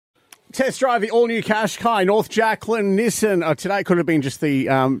Test drive the all-new Qashqai, North Jacqueline Nissan. Today could have been just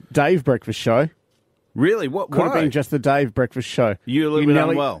the Dave breakfast show. Really? What? Could have Why? been just the Dave breakfast show. You were a little bit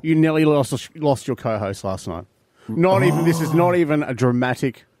unwell. You nearly lost your co-host last night. This is not even a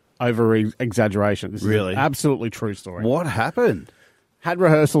dramatic over-exaggeration. This is Really? an absolutely true story. What happened? Had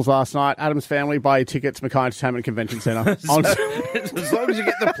rehearsals last night. Adam's family, buy your tickets, Mackay Entertainment Convention Centre. As long as you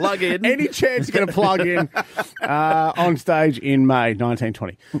get the plug in. Any chance you get a plug in on stage in May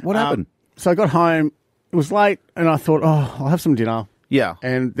 1920. What happened? So I got home. It was late, and I thought, I'll have some dinner. Yeah.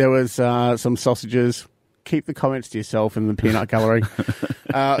 And there was some sausages. Keep the comments to yourself in the peanut gallery.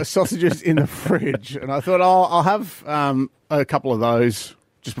 Sausages in the fridge. And I thought, I'll have a couple of those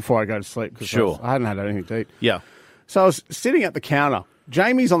just before I go to sleep. Cause Sure. I hadn't had anything to eat. Yeah. So I was sitting at the counter.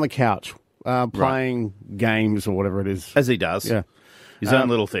 Jamie's on the couch playing games or whatever it is. As he does. Yeah. His own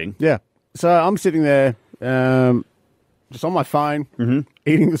little thing. Yeah. So I'm sitting there just on my phone,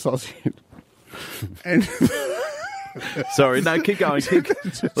 eating the sausage. And Sorry, no, keep going.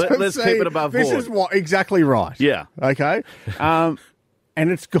 Let's keep it above board. This is what exactly right. Yeah. Okay. And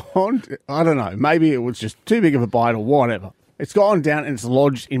it's gone. I don't know. Maybe it was just too big of a bite or whatever. It's gone down and it's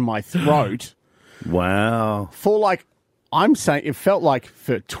lodged in my throat Wow. for like. I'm saying it felt like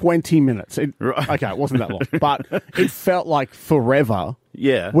for 20 minutes. Right. Okay, it wasn't that long, but it felt like forever.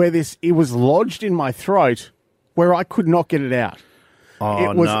 Yeah. Where it was lodged in my throat where I could not get it out. Oh,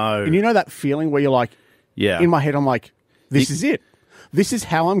 It was, no. And you know that feeling where you're like, Yeah. in my head, I'm like, this is it. This is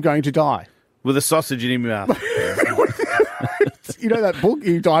how I'm going to die. With a sausage in your mouth. You know that book?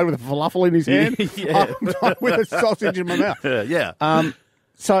 He died with a falafel in his hand? Yeah. I'm dying with a sausage in my mouth. Yeah.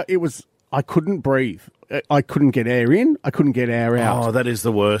 So it was, I couldn't breathe. I couldn't get air in. I couldn't get air out. Oh, that is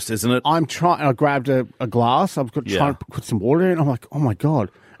the worst, isn't it? I'm trying. I grabbed a glass. I'm trying Yeah. to put some water in. I'm like, oh my God.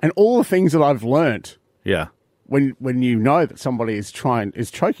 And all the things that I've learnt Yeah. when you know that somebody is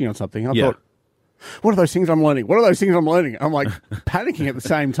choking on something, I Yeah. thought, what are those things I'm learning? What are those things I'm learning? I'm like panicking at the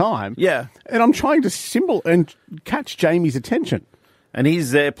same time. Yeah. And I'm trying to symbol and catch Jamie's attention. And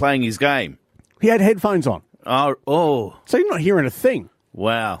he's there playing his game. He had headphones on. Oh. So you're not hearing a thing.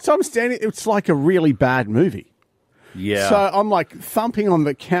 Wow. So I'm standing, it's like a really bad movie. Yeah. So I'm like thumping on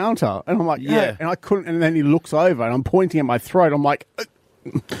the counter and I'm like, Yeah. hey, and I couldn't, and then he looks over and I'm pointing at my throat. I'm like,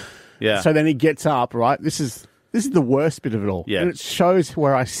 yeah. So then he gets up, right? This is the worst bit of it all. Yeah. And it shows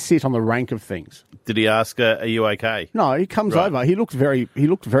where I sit on the rank of things. Did he ask, are you okay? No, he comes Right. over. He looked very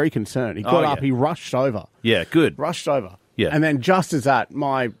concerned. He got up, yeah. he rushed over. Yeah, good. Rushed over. Yeah. And then just as that,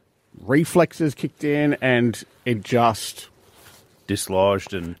 my reflexes kicked in and it just...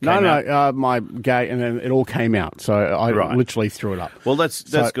 Dislodged and came out. No, my gate, and then it all came out. So I Right. literally threw it up. Well, that's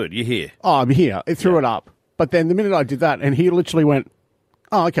good. You're here. Oh, I'm here. It threw it up. But then the minute I did that, and he literally went,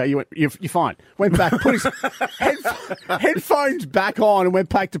 oh, okay, you're fine. Went back, put his headphones back on and went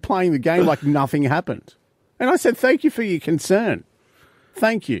back to playing the game like nothing happened. And I said, thank you for your concern.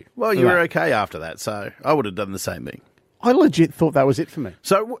 Thank you. Well, for you were that. okay after that, so I would have done the same thing. I legit thought that was it for me.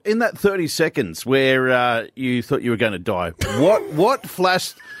 So in that 30 seconds where you thought you were going to die, what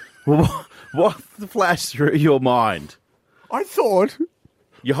flashed through your mind? I thought,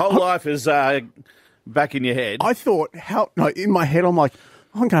 Your whole life is back in your head. in my head, I'm like,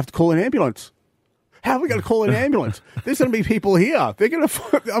 I'm going to have to call an ambulance. How are we going to call an ambulance? There's going to be people here. They're going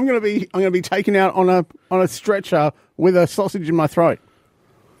to. I'm going to be taken out on a stretcher with a sausage in my throat.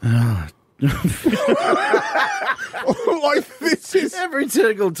 Like this is. Every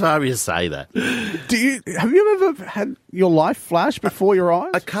single time you say that. Have you ever had your life flash before your eyes?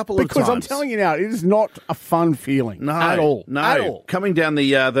 A couple of Because I'm times. telling you now, it is not a fun feeling at all. No, At all. Coming down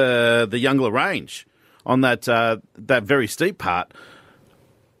the Youngler Range on that very steep part,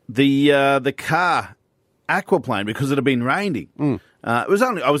 the car aquaplane, because it had been raining. I was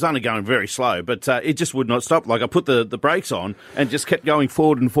only going very slow, but it just would not stop. Like I put the brakes on and just kept going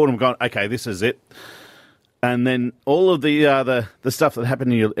forward and forward. I'm going, okay, this is it. And then all of the stuff that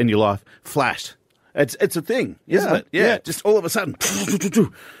happened in your life flashed. It's a thing, isn't it? Yeah. Just all of a sudden.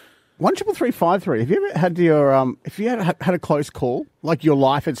 13353. Have you ever had had a close call, like your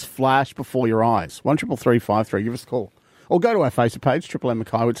life has flashed before your eyes? 13353. Give us a call, or go to our Facebook page, Triple M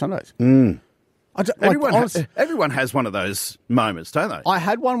Mackay with Sundays. Everyone has one of those moments, don't they? I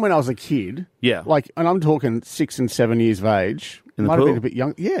had one when I was a kid. Yeah. and I'm talking 6 and 7 years of age. In the Might pool? have been a bit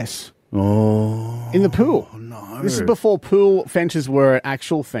young. Yes. Oh. In the pool. No. This is before pool fences were an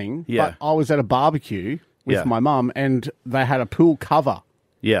actual thing. Yeah. But I was at a barbecue with Yeah. my mum, and they had a pool cover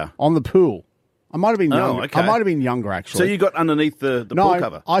Yeah. on the pool. I might have been younger. okay. I might have been younger, actually. So you got underneath the no, pool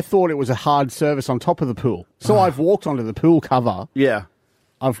cover? I thought it was a hard surface on top of the pool. So I've walked onto the pool cover, Yeah.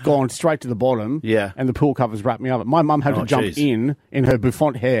 I've gone straight to the bottom. Yeah. And the pool covers wrapped me up. My mum had to jump geez. in her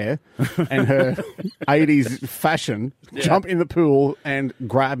bouffant hair and her 80s fashion, jump in the pool and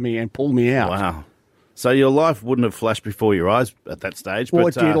grab me and pull me out. Wow. So your life wouldn't have flashed before your eyes at that stage. Well,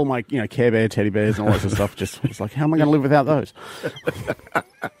 but, it did. All my Care Bear, teddy bears, and all that sort of stuff. Just it's like, how am I going to live without those?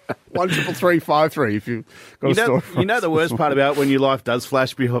 1-333-533. If you've got a story. You know the worst part about when your life does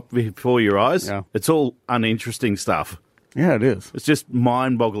flash before your eyes? Yeah. It's all uninteresting stuff. Yeah, it is. It's just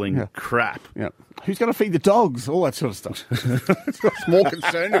mind-boggling crap. Yeah. Who's going to feed the dogs? All that sort of stuff. That's what I'm more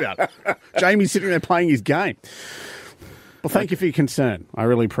concerned about. Jamie's sitting there playing his game. Well, thank you for your concern. I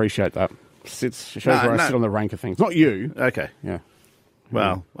really appreciate that. Shows where I sit on the rank of things. Not you. Okay. Yeah.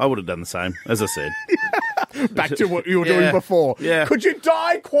 Well, I would have done the same, as I said. Back to what you were doing before. Yeah. Could you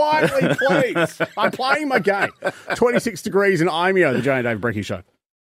die quietly, please? I'm playing my game. 26 degrees in Imeo, the Jay and Dave Brecky Show.